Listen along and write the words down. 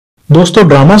दोस्तों,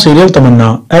 drama serial तमन्ना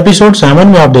episode 7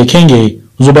 में आप देखेंगे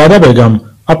जुबैदा बेगम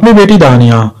अपनी बेटी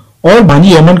दानिया और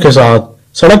भांजी एमन के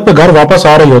साथ सड़क पे घर वापस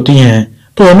आ रही होती हैं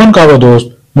तो एमन का वो दोस्त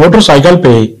मोटरसाइकिल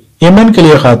पे एमन के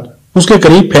लिए खत उसके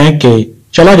करीब फेंक के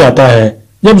चला जाता है।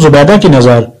 जब जुबैदा की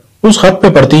नजर उस खत पे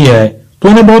पड़ती है तो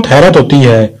उन्हें बहुत हैरत होती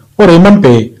है और एमन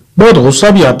पे बहुत गुस्सा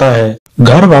भी आता है।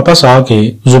 घर वापस आके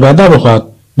जुबैदा वो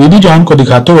खत बीबी जान को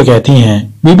दिखाते हुए कहती हैं,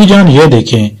 बीबी जान ये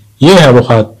देखें, ये है वो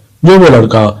खत जो वो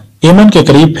लड़का एमन के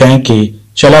करीब फेंक के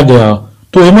चला गया।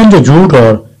 तो एमन जो झूठ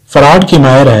और फराड की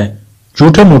माहिर है,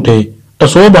 झूठे मूठे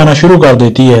टसोए आना शुरू कर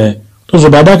देती है। तो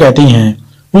जुबैदा कहती हैं,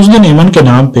 उस दिन एमन के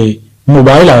नाम पे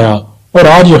मोबाइल आया और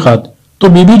आज ये खत। तो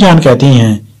बीबी जान कहती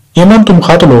हैं, एमन तुम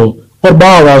खत लो और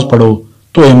आवाज पढ़ो।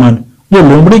 तो एमन जो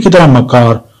लोमड़ी की तरह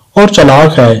मक्कार और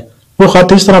चालाक है वो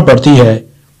खत इस तरह पढ़ती है,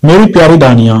 मेरी प्यारी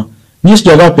दानिया, जिस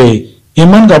जगह पे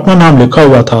एमन का अपना नाम लिखा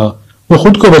हुआ था वो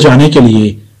खुद को बचाने के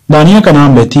लिए दानिया का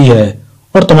नाम लेती है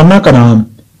और तमन्ना का नाम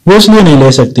वो इसलिए नहीं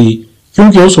ले सकती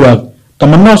क्योंकि उस वक्त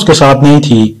तमन्ना उसके साथ नहीं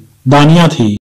थी, दानिया थी।